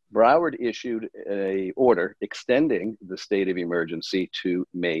us. Broward issued an order extending the state of emergency to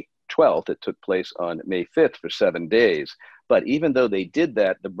May 12th. It took place on May 5th for 7 days. But even though they did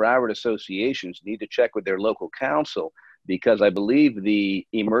that, the Broward associations need to check with their local council, because I believe the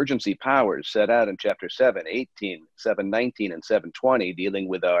emergency powers set out in Chapter 718, 719, and 720, dealing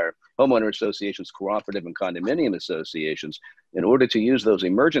with our homeowner associations, cooperative and condominium associations, in order to use those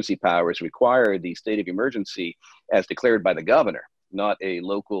emergency powers, require the state of emergency as declared by the governor, not a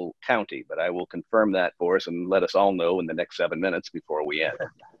local county. But I will confirm that for us and let us all know in the next 7 minutes before we end.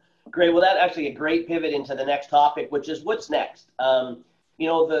 Great. Well, that's actually a great pivot into the next topic, which is what's next. You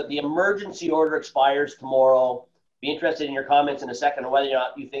know, the emergency order expires tomorrow. Be interested in your comments in a second on whether or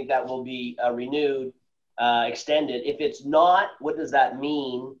not you think that will be renewed, extended. If it's not, what does that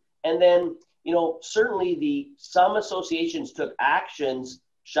mean? And then, you know, certainly some associations took actions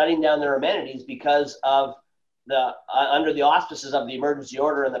shutting down their amenities because of the under the auspices of the emergency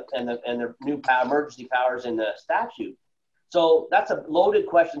order and the new emergency powers in the statute. So that's a loaded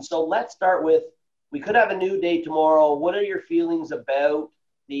question. So let's start with, we could have a new day tomorrow. What are your feelings about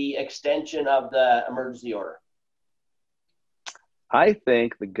the extension of the emergency order? I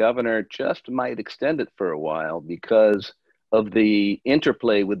think the governor just might extend it for a while because of the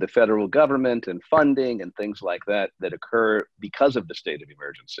interplay with the federal government and funding and things like that that occur because of the state of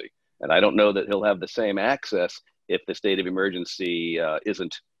emergency. And I don't know that he'll have the same access if the state of emergency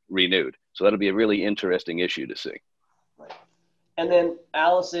isn't renewed. So that'll be a really interesting issue to see. Right. And then,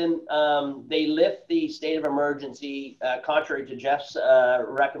 Allison, they lift the state of emergency, contrary to Jeff's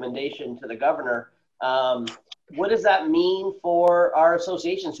recommendation to the governor. What does that mean for our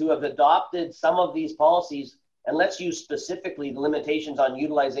associations who have adopted some of these policies? And let's use specifically the limitations on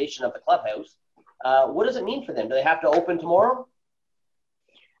utilization of the clubhouse. What does it mean for them? Do they have to open tomorrow?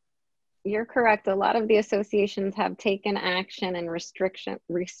 You're correct. A lot of the associations have taken action and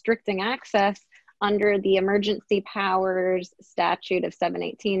restricting access under the emergency powers statute of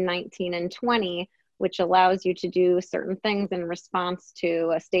 718, 19, and 20, which allows you to do certain things in response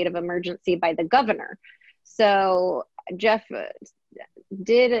to a state of emergency by the governor. So Jeff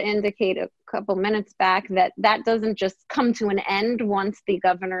did indicate a couple minutes back that that doesn't just come to an end once the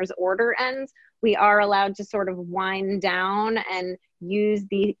governor's order ends. We are allowed to sort of wind down and use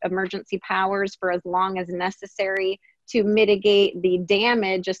the emergency powers for as long as necessary to mitigate the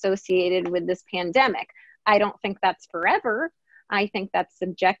damage associated with this pandemic. I don't think that's forever. I think that's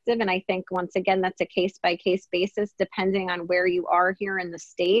subjective. And I think, once again, that's a case-by-case basis, depending on where you are here in the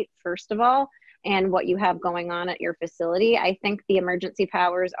state, first of all, and what you have going on at your facility. I think the emergency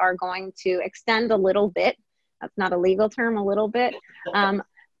powers are going to extend a little bit. That's not a legal term, a little bit.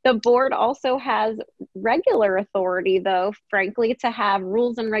 The board also has regular authority, though, frankly, to have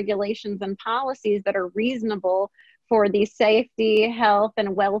rules and regulations and policies that are reasonable for the safety, health,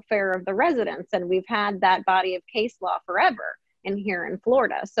 and welfare of the residents. And we've had that body of case law forever here in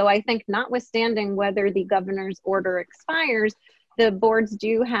Florida. So I think, notwithstanding whether the governor's order expires, the boards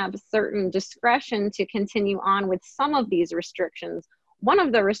do have certain discretion to continue on with some of these restrictions. One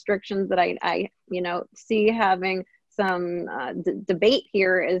of the restrictions that I see having some debate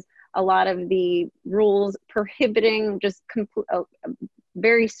here is a lot of the rules prohibiting,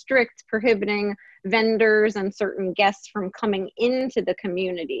 very strict prohibiting vendors and certain guests from coming into the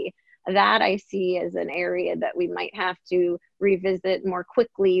community. That I see as an area that we might have to revisit more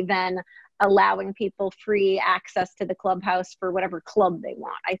quickly than allowing people free access to the clubhouse for whatever club they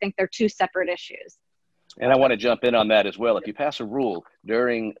want. I think they're two separate issues. And I want to jump in on that as well. If you pass a rule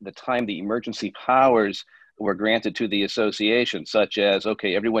during the time the emergency powers were granted to the association, such as,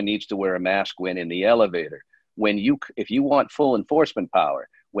 okay, everyone needs to wear a mask when in the elevator. If you want full enforcement power,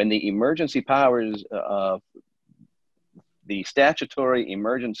 when the emergency powers, the statutory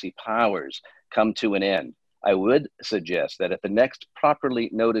emergency powers come to an end, I would suggest that at the next properly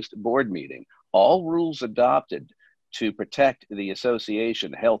noticed board meeting, all rules adopted to protect the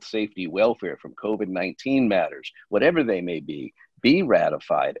association, health, safety, welfare from COVID-19 matters, whatever they may be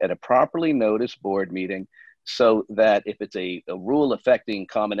ratified at a properly noticed board meeting, so that if it's a rule affecting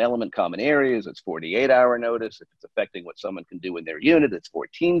common element, common areas, it's 48-hour notice. If it's affecting what someone can do in their unit, it's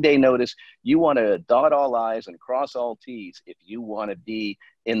 14-day notice. You want to dot all I's and cross all T's if you want to be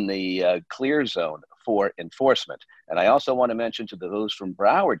in the clear zone for enforcement. And I also want to mention to those from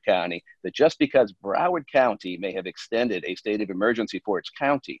Broward County that just because Broward County may have extended a state of emergency for its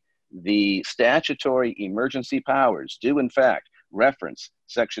county, the statutory emergency powers do in fact reference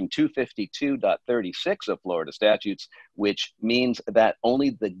section 252.36 of Florida statutes, which means that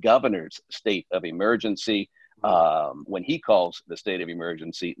only the governor's state of emergency, when he calls the state of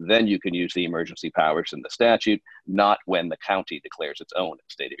emergency, then you can use the emergency powers in the statute, not when the county declares its own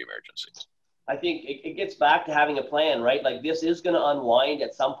state of emergency. I think it gets back to having a plan, right? Like, this is going to unwind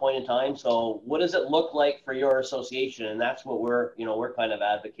at some point in time. So what does it look like for your association? And that's what we're kind of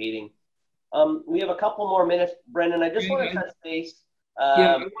advocating. We have a couple more minutes, Brendan. I just want to touch base.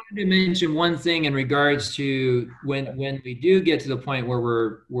 I wanted to mention one thing in regards to when we do get to the point where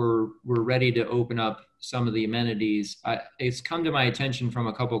we're ready to open up some of the amenities. It's come to my attention from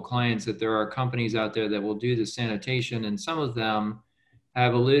a couple of clients that there are companies out there that will do the sanitation, and some of them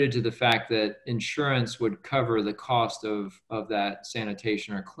have alluded to the fact that insurance would cover the cost of that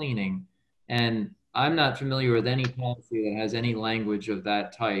sanitation or cleaning. And I'm not familiar with any policy that has any language of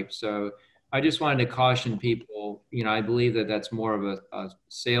that type. So I just wanted to caution people, I believe that that's more of a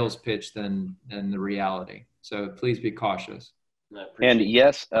sales pitch than the reality. So please be cautious. And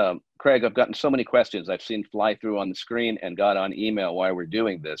yes, Craig, I've gotten so many questions I've seen fly through on the screen and got on email while we're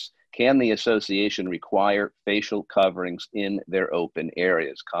doing this. Can the association require facial coverings in their open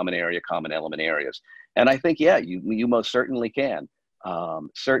areas, common area, common element areas? And I think, yeah, you most certainly can.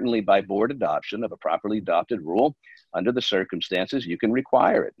 Certainly by board adoption of a properly adopted rule, under the circumstances, you can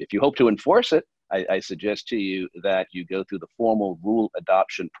require it. If you hope to enforce it, I suggest to you that you go through the formal rule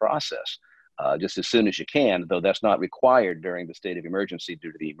adoption process just as soon as you can, though that's not required during the state of emergency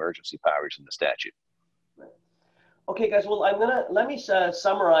due to the emergency powers in the statute. Okay, guys, well, let me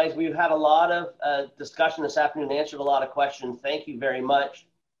summarize. We've had a lot of discussion this afternoon, answered a lot of questions. Thank you very much.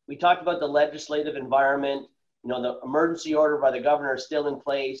 We talked about the legislative environment. The emergency order by the governor is still in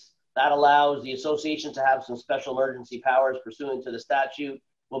place. That allows the association to have some special emergency powers pursuant to the statute.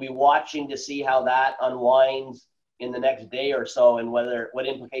 We'll be watching to see how that unwinds in the next day or so and what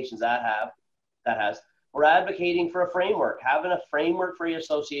implications that has. We're advocating for a framework, having a framework for your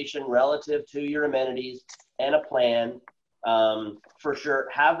association relative to your amenities and a plan, for sure.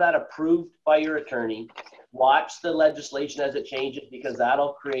 Have that approved by your attorney. Watch the legislation as it changes, because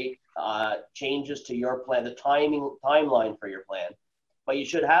that'll create changes to your plan, the timeline for your plan. But you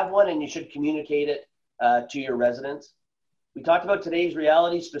should have one, and you should communicate it to your residents. We talked about today's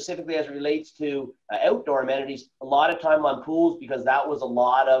reality specifically as it relates to outdoor amenities. A lot of time on pools, because that was a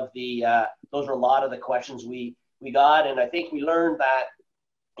lot of the those were a lot of the questions we got, and I think we learned that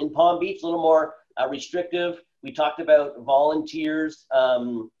in Palm Beach a little more restrictive. We talked about volunteers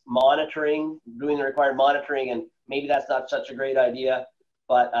monitoring, doing the required monitoring, and maybe that's not such a great idea,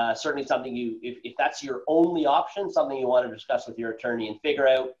 but certainly something if that's your only option, something you want to discuss with your attorney and figure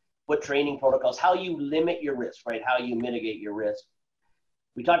out what training protocols, how you limit your risk, right? How you mitigate your risk.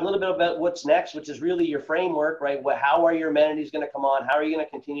 We talked a little bit about what's next, which is really your framework, right? How are your amenities going to come on? How are you going to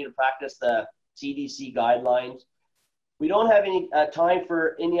continue to practice the CDC guidelines? We don't have any time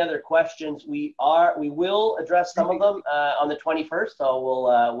for any other questions. We will address some of them on the 21st. So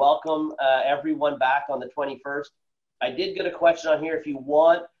we'll welcome everyone back on the 21st. I did get a question on here. If you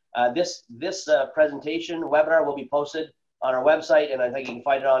want this presentation webinar will be posted on our website, and I think you can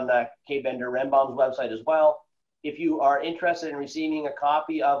find it on Kay Bender Renbaum's website as well. If you are interested in receiving a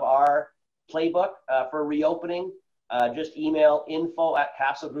copy of our playbook for reopening, just email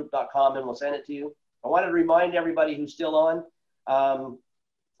info@castlegroup.com and we'll send it to you. I wanted to remind everybody who's still on,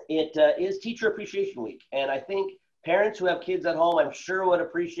 it is Teacher Appreciation Week, and I think parents who have kids at home, I'm sure would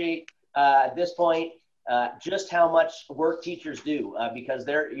appreciate at this point just how much work teachers do, because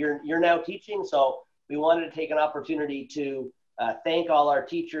you're now teaching. So we wanted to take an opportunity to thank all our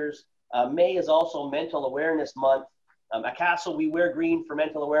teachers. May is also Mental Awareness Month. At Castle, we wear green for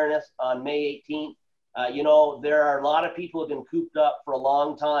mental awareness on May 18th. There are a lot of people who have been cooped up for a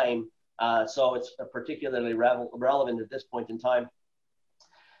long time, so it's particularly relevant at this point in time.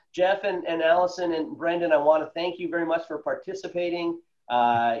 Jeff and Allison and Brendan, I want to thank you very much for participating.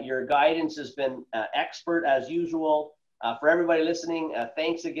 Your guidance has been expert as usual. For everybody listening,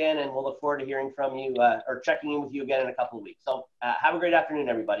 thanks again, and we'll look forward to hearing from you or checking in with you again in a couple of weeks. So have a great afternoon,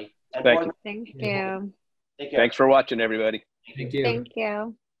 everybody. And thank you. Thank you. Take care. Thanks for watching, everybody. Thank you. Thank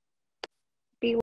you.